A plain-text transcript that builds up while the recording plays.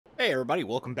Hey everybody,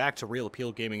 welcome back to Real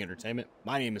Appeal Gaming Entertainment.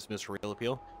 My name is Mr. Real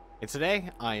Appeal, and today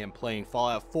I am playing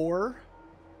Fallout 4,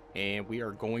 and we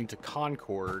are going to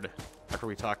Concord after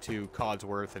we talked to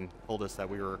Codsworth and told us that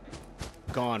we were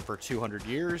gone for 200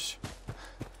 years.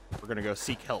 We're gonna go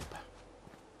seek help.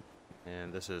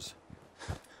 And this is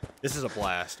a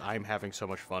blast. I'm having so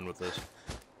much fun with this.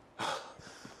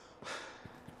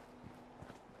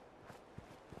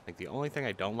 Like, the only thing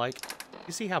I don't like,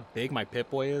 you see how big my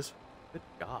Pip-Boy is? Good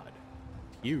God.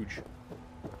 Huge.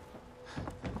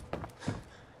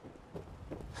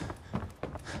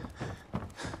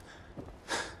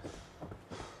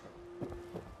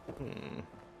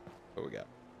 What we got?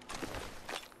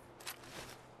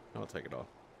 I'll take it off.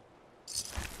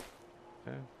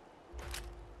 Okay.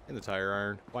 And the tire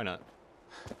iron. Why not?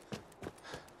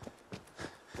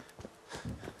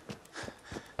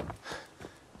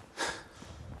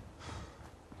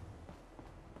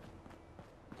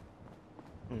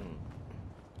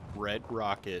 Red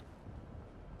rocket.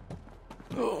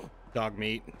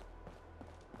 Dogmeat.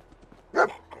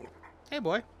 Hey,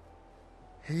 boy.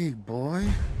 Hey, boy.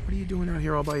 What are you doing out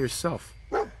here all by yourself?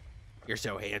 You're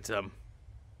so handsome.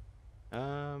 Let's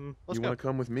you go. want to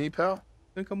come with me, pal?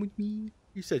 Wanna come with me?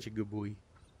 You're such a good boy.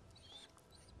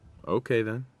 Okay,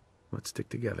 then. Let's stick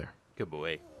together. Good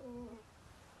boy.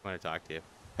 I want to talk to you.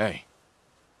 Hey.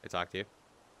 I talk to you.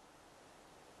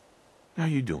 How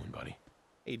you doing, buddy?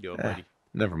 How you doing, buddy?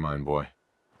 Never mind, boy.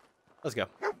 Let's go.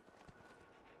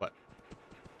 What?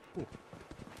 Ooh.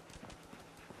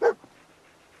 What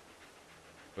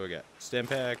we got? Stem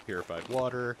pack, purified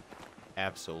water.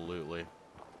 Absolutely.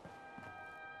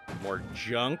 More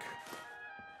junk.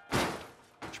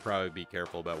 Should probably be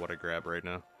careful about what I grab right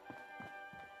now,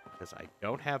 because I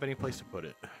don't have any place to put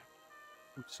it.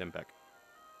 Ooh, stem pack.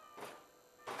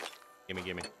 Gimme,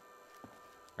 gimme.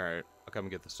 Alright, I'll come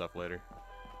and get the stuff later.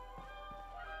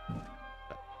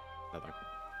 Nothing.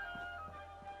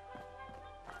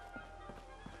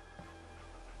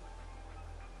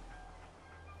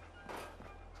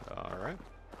 Alright.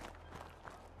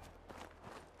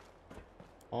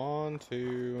 On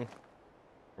to...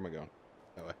 Where am I going?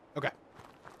 That way. Okay.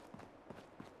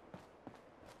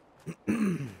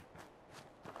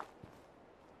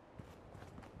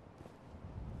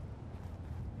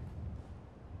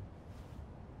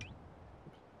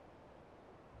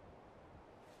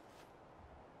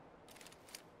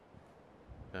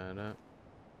 Da-da,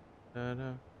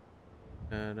 da-da,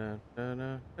 da-da,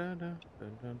 da-da, da-da,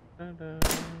 da-da, da-da.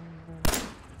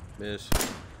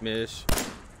 Miss.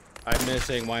 I'm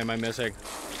missing. Why am I missing?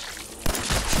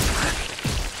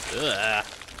 Ugh.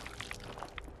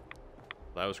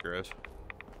 That was gross.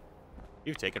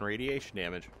 You've taken radiation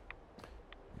damage.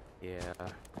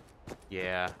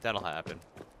 Yeah, that'll happen.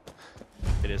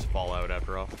 It is Fallout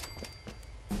after all.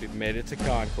 We've made it to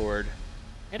Concord,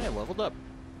 and I leveled up.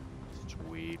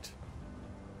 Sweet.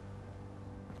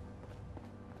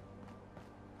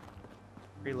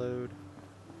 Reload.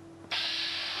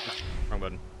 No, wrong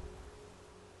button.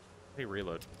 Hey,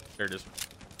 reload. There it is.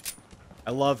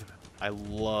 I love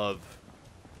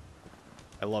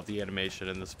the animation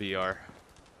in this VR.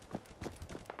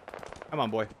 Come on,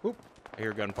 boy. Oop. I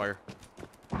hear gunfire.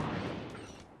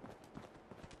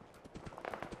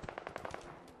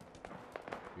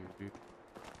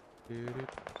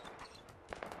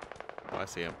 Oh, I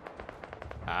see him.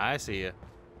 I see you.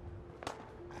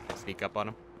 Sneak up on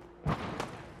him. Oh,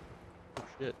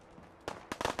 shit.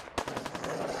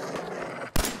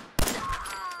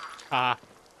 Ha.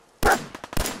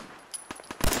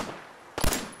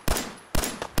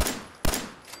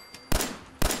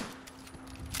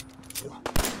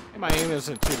 Hey, my aim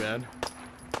isn't too bad.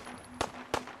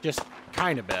 Just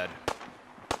kind of bad.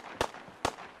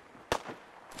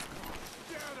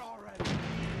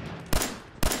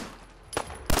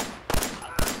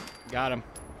 Got him.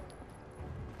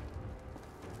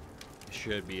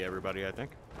 Should be everybody, I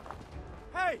think.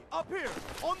 Hey, up here,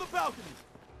 on the balcony.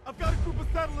 I've got a group of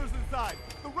settlers inside.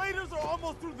 The raiders are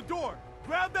almost through the door.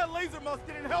 Grab that laser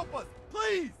musket and help us,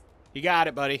 please. You got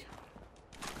it, buddy.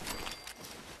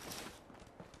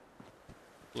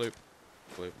 Bloop.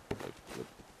 Bloop. Bloop. Bloop.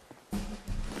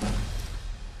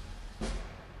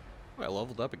 Oh, I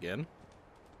leveled up again.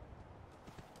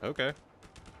 Okay.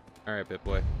 Alright,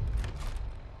 Pip-Boy.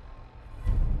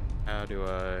 How do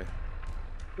I...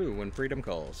 Ooh, when freedom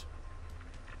calls.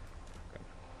 Okay.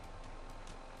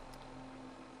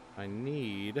 I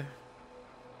need...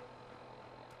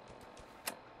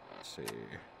 Let's see.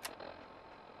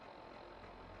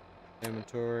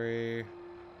 Inventory.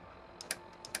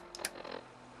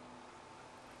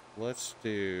 Let's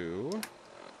do...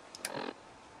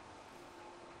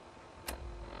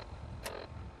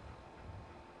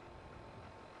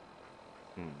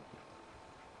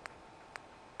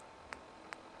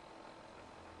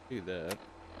 Do that.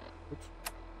 Oops.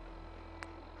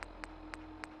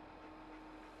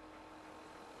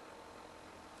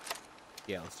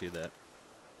 Yeah, let's do that.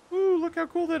 Ooh, look how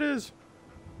cool that is.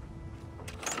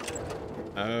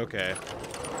 Okay.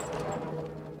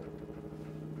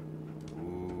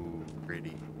 Ooh,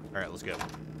 pretty. All right, let's go.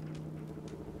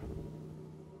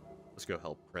 Let's go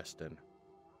help Preston.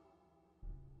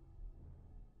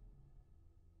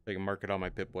 I can mark it on my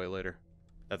Pip-Boy later.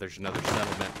 That there's another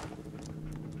settlement.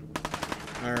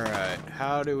 All right,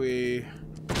 how do we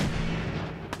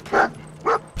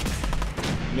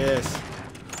miss?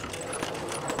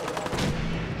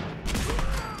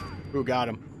 Ooh, got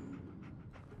him.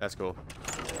 That's cool.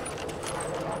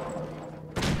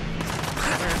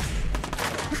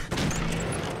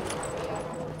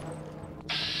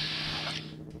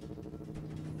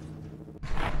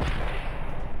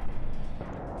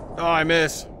 Oh, I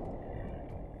miss.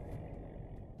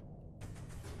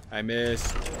 I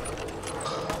missed.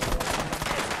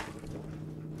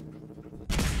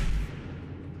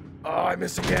 Oh, I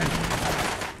missed again.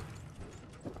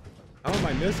 How am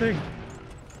I missing?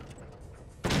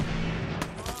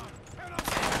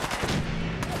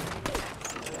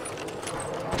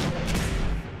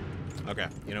 Okay,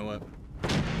 you know what?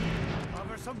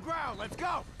 Cover some ground. Let's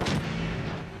go.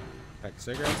 Pack of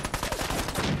cigarettes.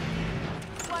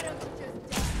 Why don't you just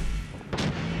die?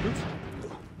 Oops.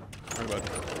 Wrong button.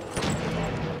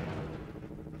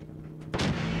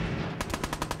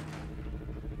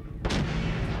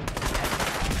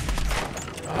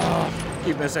 Oh,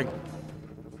 keep missing.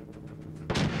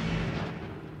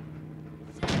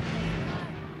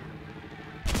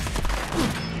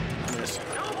 Miss.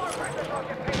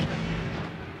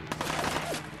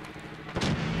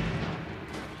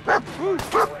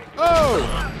 Oh!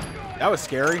 That was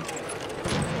scary.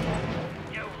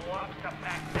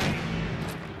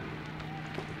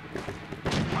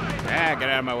 Ah, get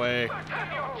out of my way.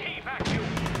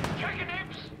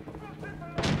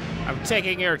 I'm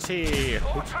taking your tea.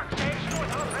 Oops.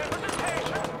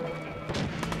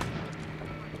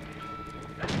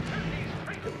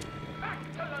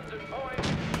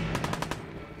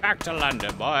 Back to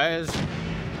London, boys.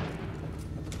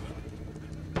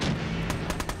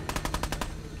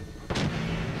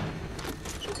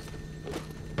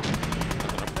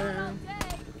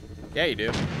 Yeah, you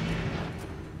do.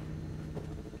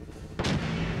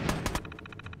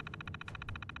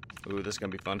 Ooh, this is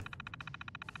gonna be fun.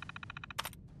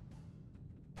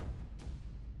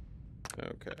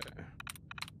 Okay.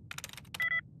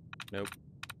 Nope.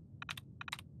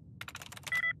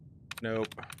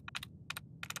 Nope.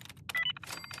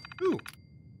 Ooh.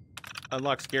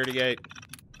 Unlock security gate.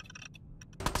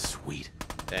 Sweet.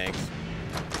 Thanks.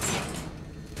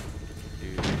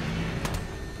 Dude.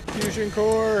 Fusion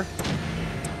core.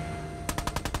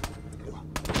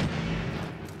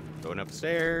 Going up the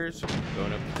stairs.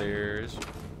 Going up the stairs.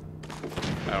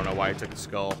 I don't know why I took the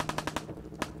skull.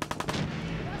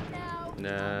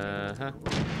 Nah.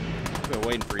 I've been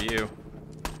waiting for you.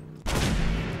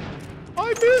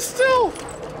 I missed still!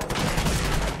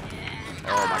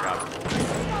 Oh my god.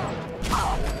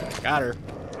 Got her.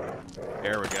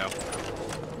 There we go.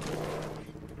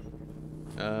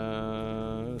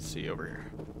 Let's see over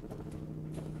here.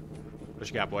 What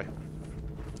you got, boy?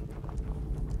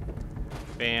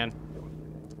 Fan.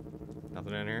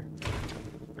 Nothing in here.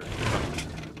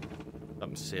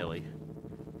 Something silly.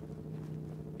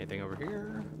 Anything over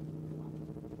here?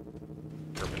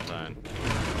 Turpentine.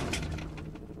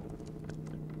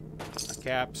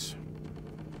 Caps.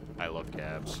 I love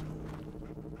caps.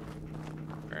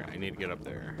 Alright, I need to get up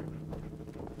there.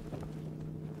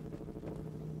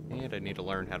 And I need to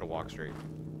learn how to walk straight.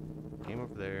 Came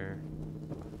over there.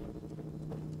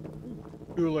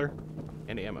 Cooler.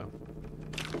 And ammo.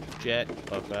 Jet,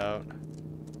 buff out.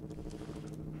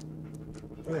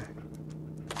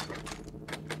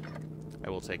 I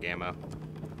will take ammo.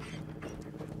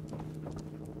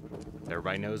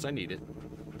 Everybody knows I need it.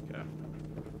 Okay.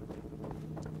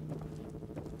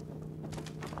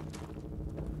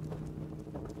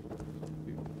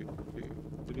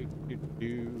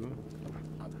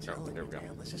 I'm telling you,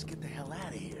 man, let's just get the hell out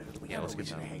of here. We Yeah, let's have no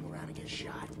get reason to out. hang around and get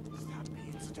shot. Stop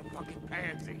being such a fucking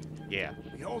pansy. Yeah.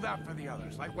 We hold out for the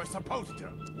others like we're supposed to.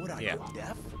 What are Yeah. you,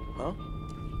 deaf? Huh?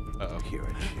 Uh-oh. Hear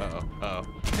it. Uh-oh. Uh-oh.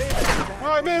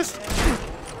 Oh, I missed!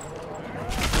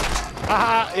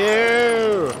 Haha!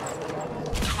 Ew!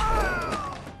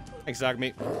 Thanks,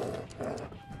 Dogmeat.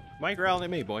 Why you growling at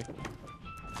me, boy?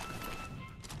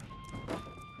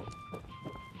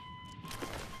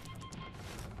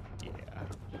 Yeah.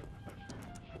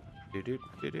 Do do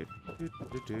do do do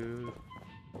do do.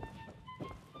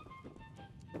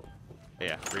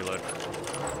 Yeah, reload.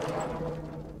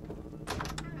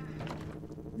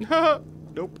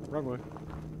 Nope, wrong way.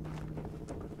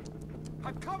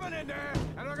 I'm coming in there,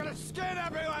 and I'm gonna skin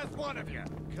every last one of you.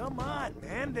 Come on,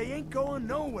 man. They ain't going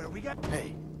nowhere. We got...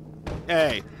 Hey.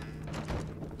 Hey.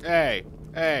 Hey.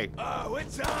 Hey. Oh,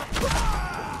 it's on.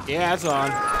 Yeah, it's on.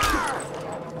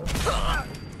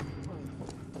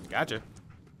 Gotcha.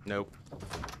 Nope.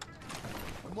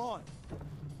 Come on.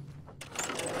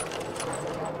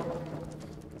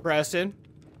 Preston,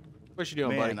 what you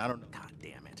doing, Man, buddy? I don't know. God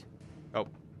damn it. Oh,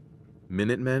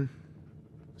 Minutemen?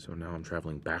 So now I'm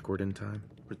traveling backward in time?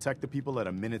 Protect the people at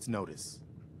a minute's notice.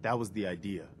 That was the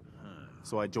idea.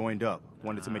 So I joined up,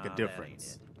 wanted to make a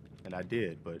difference. And I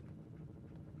did, but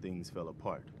things fell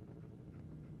apart.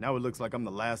 Now it looks like I'm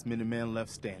the last Minuteman left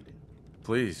standing.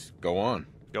 Please, go on.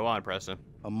 go on, Preston.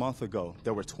 A month ago,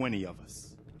 there were 20 of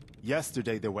us.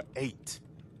 Yesterday, there were 8.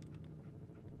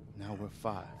 Now we're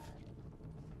 5.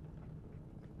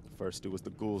 First, it was the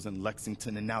ghouls in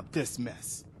Lexington, and now this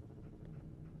mess.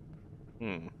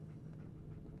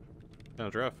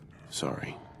 Sounds rough.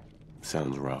 Sorry.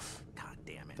 Sounds rough. God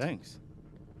damn it. Thanks.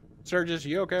 Sturgis,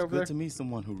 you okay It's over good there? to meet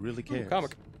someone who really cares.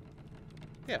 Comic.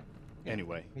 Yeah.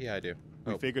 Anyway, Yeah, I do.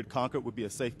 we figured Concord would be a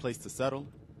safe place to settle.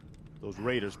 Those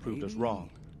raiders proved us wrong.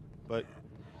 But,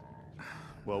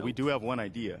 well, we do have one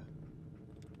idea.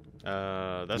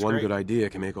 That's One great. good idea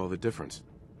can make all the difference.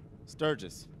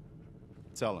 Sturgis,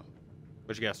 tell him.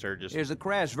 What you got, Sturgis? There's a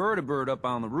crashed vertibird up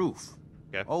on the roof.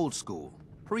 Okay. Old school.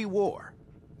 Pre-war.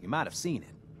 You might have seen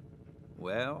it.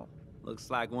 Well, looks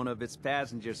like one of its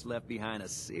passengers left behind a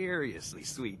seriously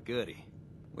sweet goodie.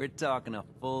 We're talking a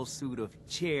full suit of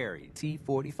cherry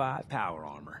T-45 power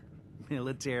armor.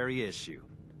 Military issue.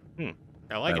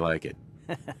 I like I it. like it.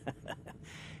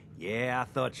 Yeah,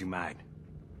 I thought you might.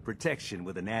 Protection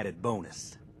with an added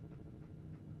bonus.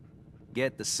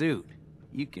 Get the suit.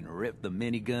 You can rip the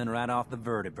minigun right off the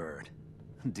vertibird.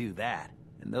 Do that,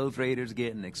 and those raiders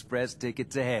get an express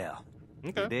ticket to hell.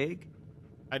 Okay. You dig?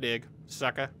 I dig.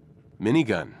 Sucker.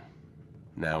 Minigun.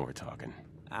 Now we're talking.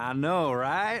 I know,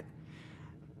 right?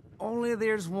 Only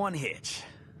there's one hitch.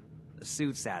 The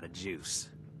suit's out of juice.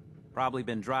 Probably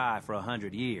been dry for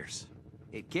 100 years.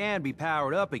 It can be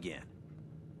powered up again.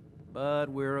 But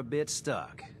we're a bit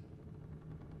stuck.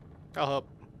 I'll help.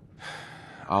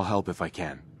 I'll help if I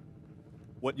can.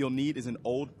 What you'll need is an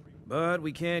old... But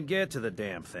we can't get to the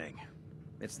damn thing.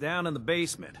 It's down in the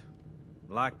basement.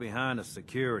 Locked behind a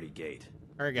security gate.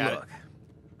 Alright, got Look,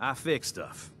 I fix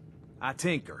stuff. I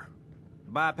tinker.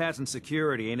 Bypassing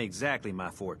security ain't exactly my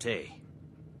forte.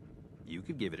 You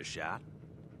could give it a shot.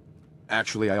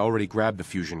 Actually, I already grabbed the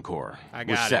fusion core. I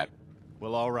We're got set. it.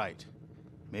 Well, all right.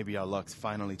 Maybe our luck's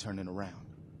finally turning around.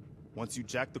 Once you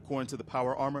jack the core into the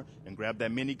power armor and grab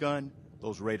that minigun,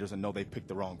 those raiders will know they picked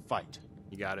the wrong fight.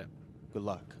 You got it. Good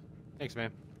luck. Thanks,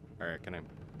 man. Alright, can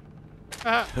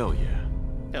I... Hell yeah.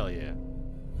 Hell yeah.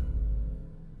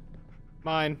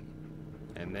 Mine.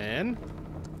 And then...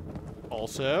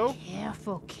 Also...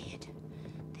 Careful, kid.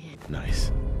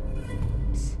 Nice.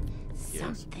 There's Yes.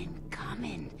 something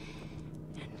coming,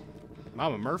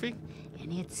 Mama Murphy?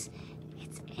 and it's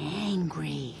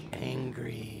angry.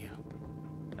 Angry.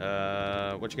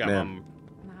 What you got, Ma'am. Mom?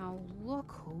 Now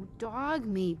look who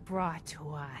Dogmeat brought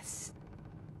to us.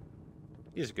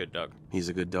 He's a good dog. He's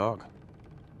a good dog.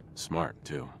 Smart,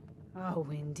 too. Oh,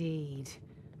 indeed.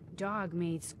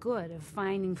 Dogmeat's good at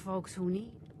finding folks who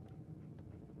need.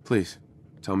 Please,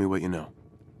 tell me what you know.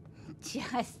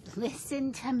 Just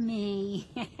listen to me.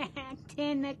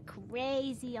 Acting a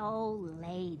crazy old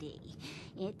lady.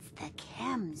 It's the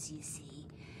chems, you see.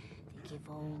 They give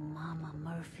old Mama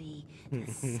Murphy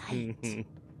the sight.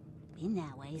 Been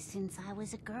that way since I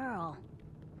was a girl.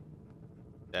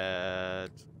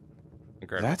 That's...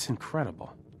 incredible. That's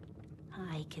incredible.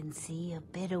 I can see a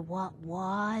bit of what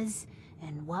was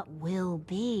and what will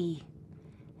be.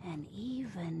 And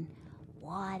even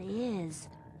what is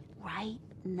right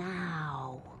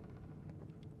now.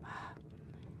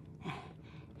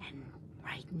 And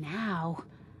right now,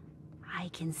 I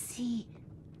can see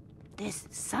there's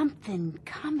something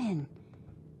coming.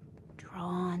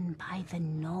 Drawn by the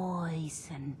noise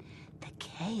and the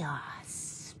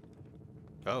chaos.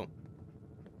 Oh.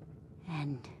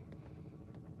 And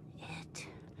it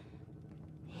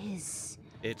is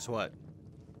It's what?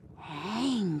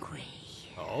 angry.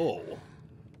 Oh.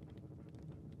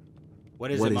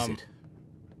 What is What it, is Mom? it?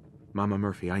 Mama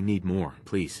Murphy, I need more,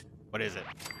 please. What is it?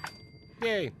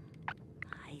 Yay.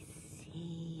 I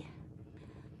see.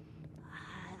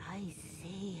 I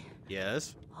see.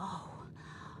 Yes. Oh.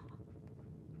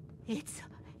 It's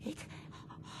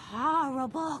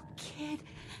horrible, kid.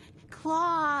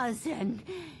 Claws and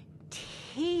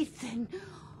teeth and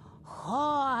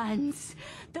horns.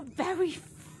 The very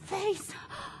face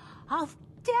of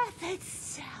death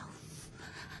itself.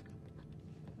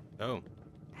 Oh.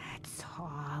 That's all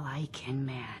I can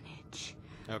manage.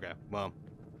 Okay. Well,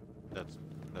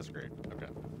 that's great.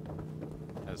 Okay.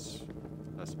 That's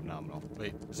phenomenal.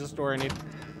 Wait, is this the door I need?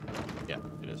 Yeah,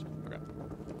 it is. Okay.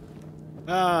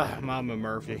 Ah, Mama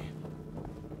Murphy.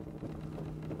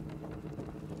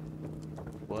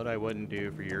 What I wouldn't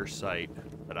do for your sight,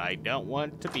 but I don't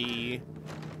want to be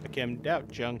a chemmed out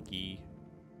junkie.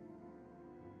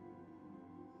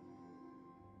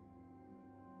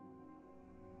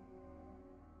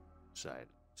 Silence.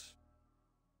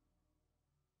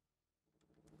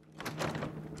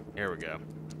 Here we go.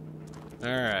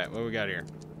 Alright, what we got here?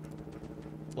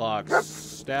 Locks.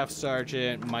 Staff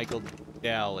Sergeant Michael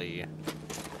Daly.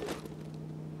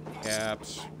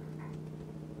 Caps.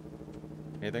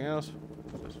 Anything else?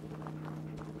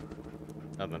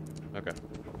 Nothing. Okay.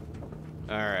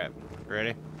 Alright.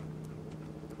 Ready?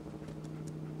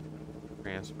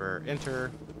 Transfer.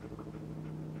 Enter.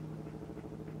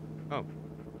 Oh.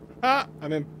 Ah!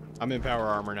 I'm in power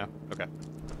armor now. Okay.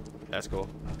 That's cool.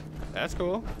 That's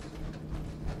cool.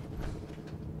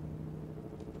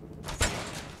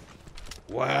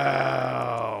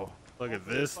 Wow. Look at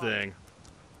this thing.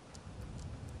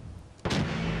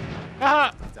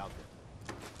 Ah! It's out there.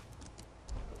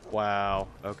 Wow.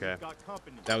 Okay. Got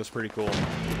company. That was pretty cool.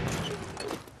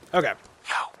 Okay.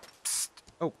 Yo, psst.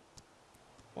 Oh.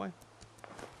 Why?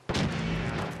 How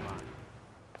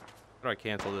do I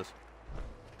cancel this?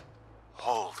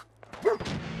 Hold.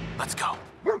 Let's go.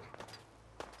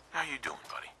 How you doing,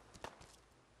 buddy?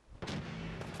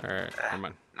 Alright, never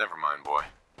mind. Never mind, boy.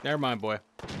 Never mind, boy.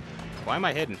 Why am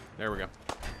I hidden? There we go.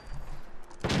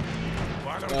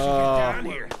 Why don't you get down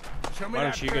here? Show me Why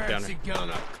that don't you get down fancy gun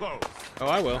up close. Oh,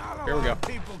 I will. Not a Here we lot go. of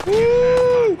people can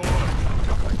get past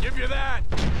my boy. I give you that.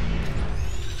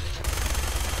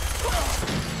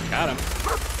 Got him.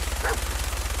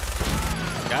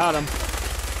 Got him.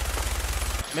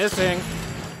 Missing.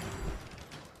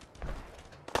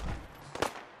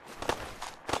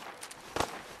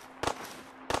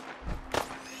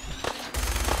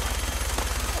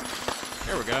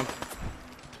 There we go.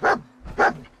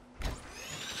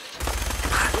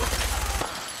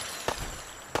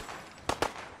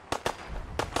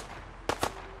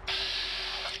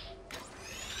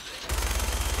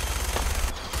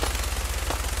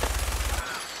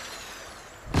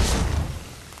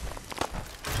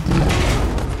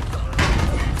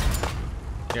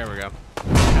 There we go.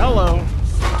 Hello.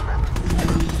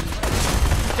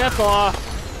 Deathclaw.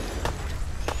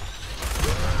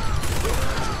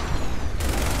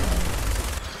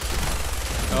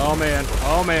 Oh man.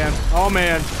 Oh man. Oh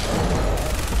man.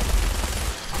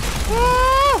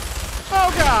 Woo!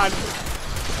 Oh god.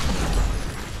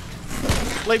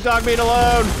 Leave Dogmeat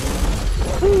alone.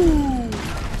 Woo.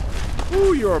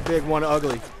 Woo, you're a big one.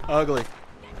 Ugly. Ugly.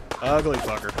 Ugly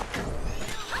fucker.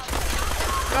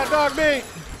 Got Dogmeat.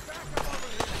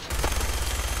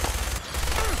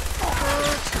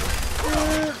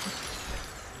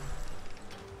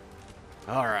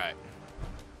 All right.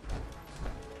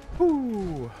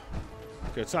 Whew.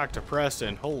 Go talk to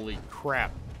Preston. Holy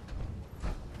crap.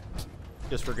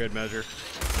 Just for good measure.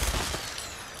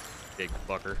 Big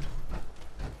fucker.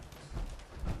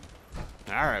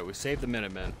 All right, we saved the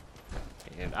Minutemen.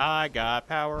 And I got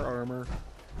power armor.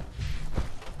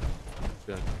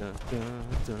 Dun, dun, dun,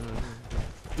 dun,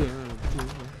 dun, dun.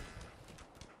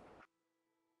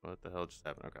 What the hell just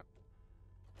happened? Okay.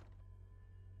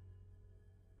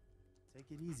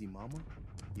 Take it easy, Mama.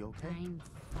 You okay? I'm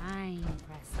fine,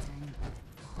 Preston.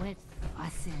 Quit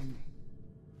fussing.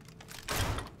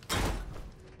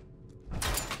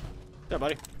 Yeah,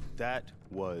 buddy. That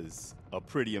was a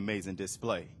pretty amazing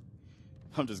display.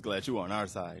 I'm just glad you were on our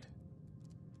side.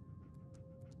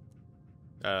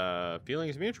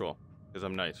 Feelings mutual, because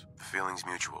I'm nice. The feeling's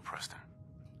mutual, Preston.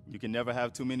 You can never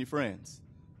have too many friends.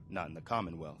 Not in the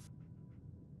Commonwealth.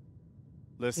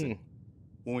 Listen,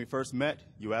 when we first met,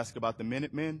 you asked about the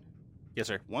Minutemen. Yes,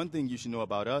 sir. One thing you should know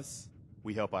about us,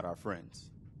 we help out our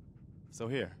friends. So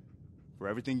here, for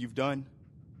everything you've done,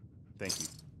 thank you.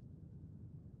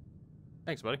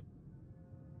 Thanks, buddy.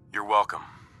 You're welcome.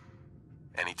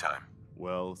 Anytime.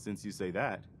 Well, since you say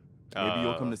that, maybe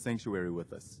you'll come to Sanctuary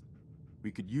with us.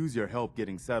 We could use your help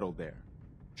getting settled there.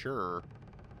 Sure.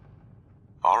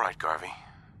 All right, Garvey.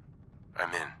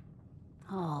 I'm in.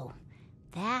 Oh,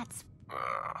 that's...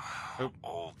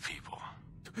 Old people.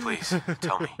 Please,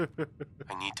 tell me.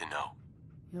 I need to know.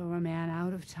 You're a man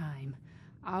out of time,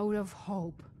 out of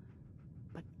hope.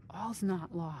 But all's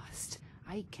not lost.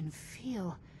 I can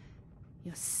feel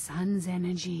your son's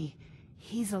energy.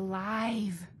 He's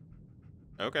alive.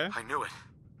 Okay. I knew it.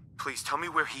 Please tell me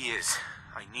where he is.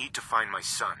 I need to find my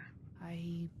son.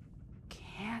 I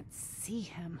can't see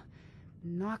him.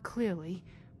 Not clearly.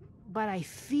 But I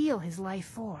feel his life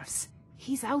force.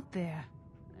 He's out there.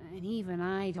 And even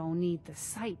I don't need the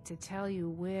sight to tell you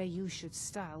where you should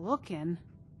start looking.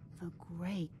 The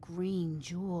great green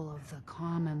jewel of the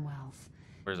Commonwealth.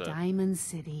 Where's that? Diamond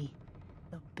City.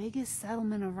 The biggest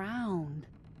settlement around.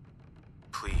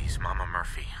 Please, Mama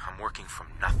Murphy. I'm working from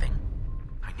nothing.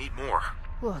 I need more.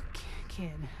 Look,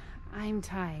 kid. I'm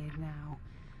tired now.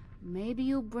 Maybe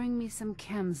you'll bring me some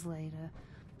chems later.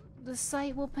 The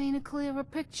sight will paint a clearer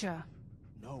picture.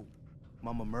 No.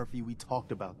 Mama Murphy, we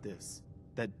talked about this.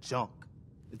 That junk.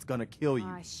 It's gonna kill you.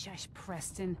 Ah, shush,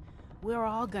 Preston. We're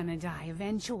all gonna die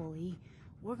eventually.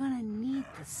 We're gonna need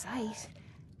the sight.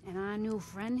 And our new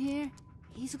friend here,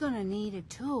 he's gonna need it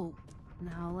too.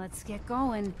 Now let's get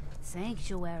going.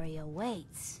 Sanctuary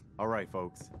awaits. All right,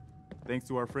 folks. Thanks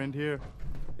to our friend here,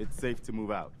 it's safe to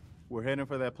move out. We're heading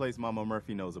for that place Mama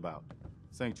Murphy knows about.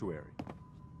 Sanctuary.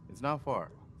 It's not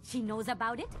far. She knows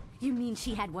about it? You mean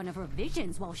she had one of her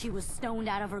visions while she was stoned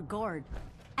out of her gourd?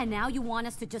 And now you want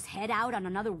us to just head out on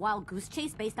another wild goose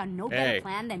chase based on no better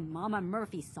plan than Mama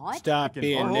Murphy saw it? Stop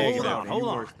being negative. Hold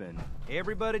on.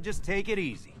 Everybody just take it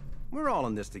easy. We're all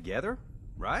in this together,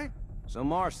 right? So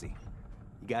Marcy,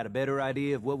 you got a better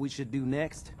idea of what we should do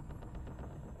next?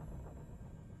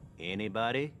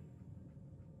 Anybody?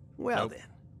 Well then,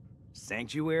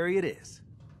 Sanctuary it is.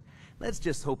 Let's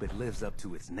just hope it lives up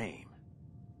to its name.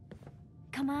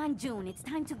 Come on, June, it's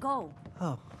time to go.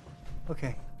 Oh,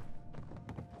 okay.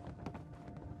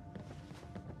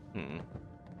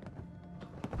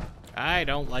 I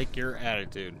don't like your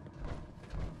attitude.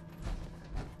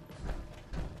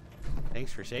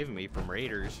 Thanks for saving me from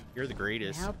raiders. You're the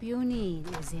greatest. The help you need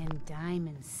is in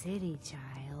Diamond City,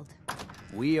 child.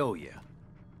 We owe you.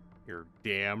 You're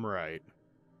damn right.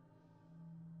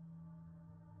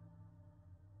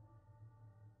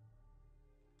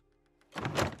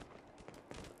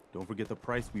 Don't forget the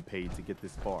price we paid to get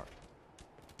this far.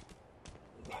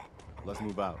 Let's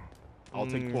move out. I'll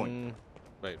take point.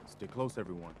 Wait. Stay close,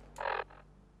 everyone.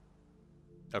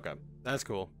 Okay, that's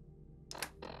cool.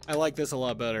 I like this a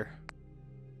lot better.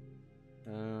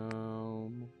 I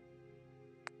don't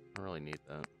really need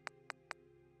that.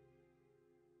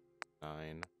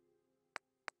 9.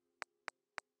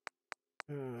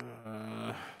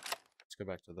 Let's go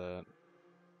back to that.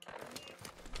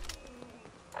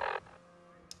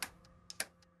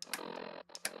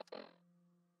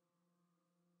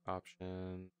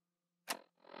 Option.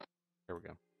 There we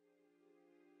go.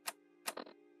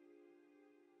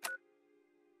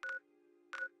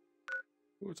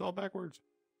 Ooh, it's all backwards.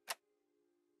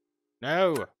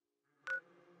 No.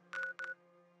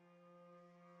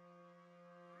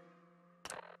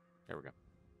 There we go.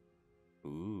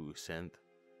 Ooh, synth.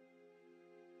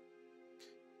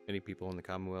 Many people in the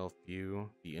Commonwealth view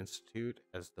the Institute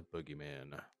as the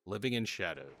boogeyman, living in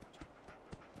shadows.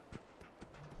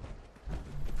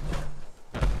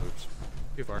 Oops.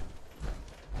 Too far.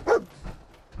 What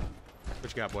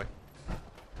you got, boy?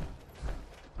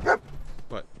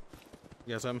 What?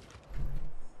 You got something?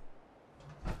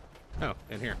 Oh,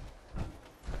 in here.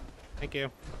 Thank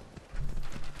you.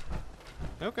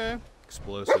 Okay.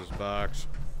 Explosives box.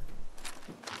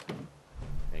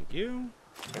 Thank you.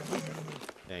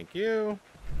 Thank you.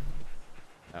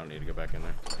 I don't need to go back in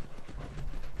there.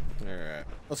 Alright.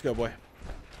 Let's go, boy.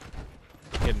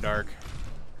 Getting dark.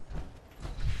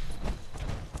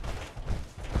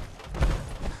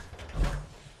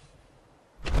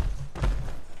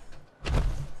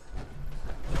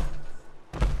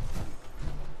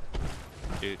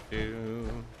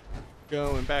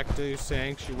 Going back to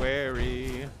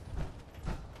Sanctuary.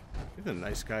 The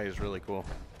night sky is really cool.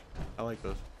 I like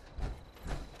those.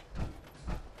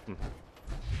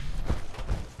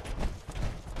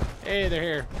 Hey, they're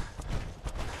here.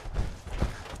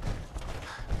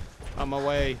 On my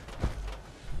way.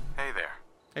 Hey there.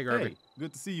 Hey, Garvey. Hey,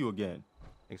 good to see you again.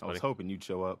 Thanks, I buddy. was hoping you'd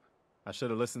show up. I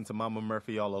should have listened to Mama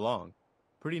Murphy all along.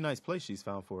 Pretty nice place she's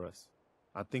found for us.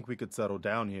 I think we could settle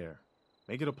down here.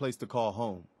 Make it a place to call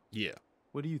home. Yeah.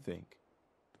 What do you think?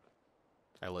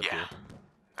 I live here.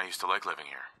 I used to like living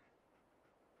here.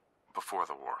 Before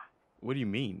the war. What do you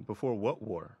mean? Before what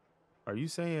war? Are you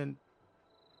saying...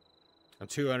 I'm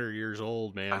 200 years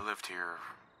old, man. I lived here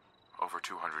over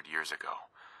 200 years ago.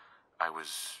 I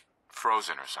was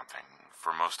frozen or something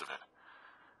for most of it.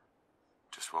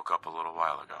 Just woke up a little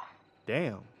while ago.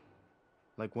 Damn.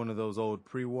 Like one of those old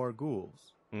pre-war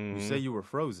ghouls. Mm-hmm. You say you were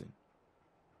frozen.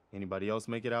 Anybody else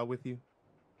make it out with you?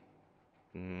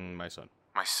 My son.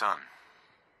 My son.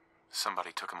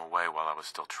 Somebody took him away while I was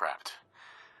still trapped.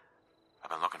 I've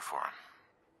been looking for him.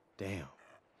 Damn.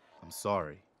 I'm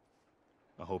sorry.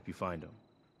 I hope you find him.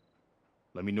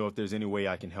 Let me know if there's any way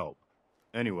I can help.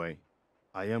 Anyway,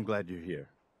 I am glad you're here.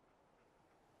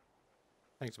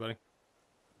 Thanks, buddy.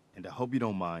 And I hope you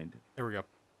don't mind. Here we go.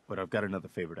 But I've got another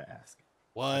favor to ask.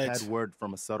 What? I had word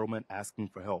from a settlement asking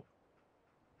for help.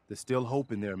 There's still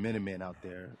hope in there are Minutemen out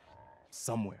there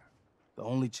somewhere. The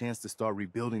only chance to start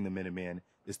rebuilding the Minutemen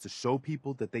is to show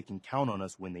people that they can count on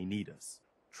us when they need us.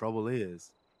 Trouble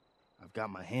is, I've got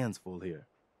my hands full here.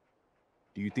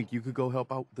 Do you think you could go help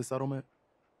out the settlement?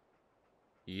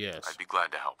 Yes. I'd be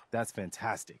glad to help. That's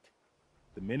fantastic.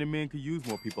 The Minutemen could use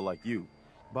more people like you.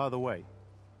 By the way,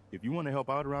 if you want to help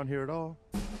out around here at all,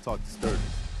 talk to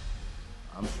Sturgis.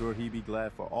 I'm sure he'd be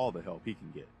glad for all the help he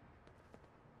can get.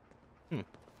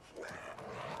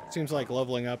 Seems like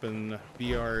leveling up in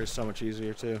VR is so much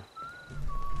easier too.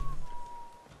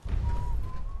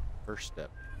 First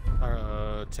step.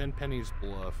 10 pennies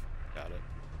bluff. Got it.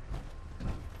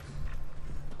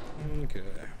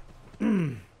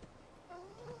 Okay.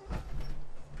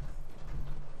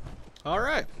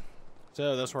 Alright.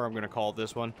 So that's where I'm going to call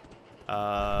this one.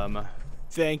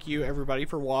 Thank you everybody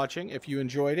for watching. If you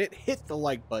enjoyed it, hit the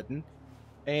like button.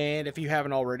 And if you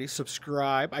haven't already,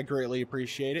 subscribe. I greatly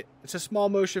appreciate it. It's a small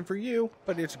motion for you,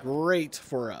 but it's great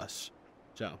for us.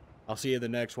 So, I'll see you in the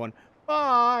next one.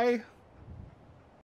 Bye!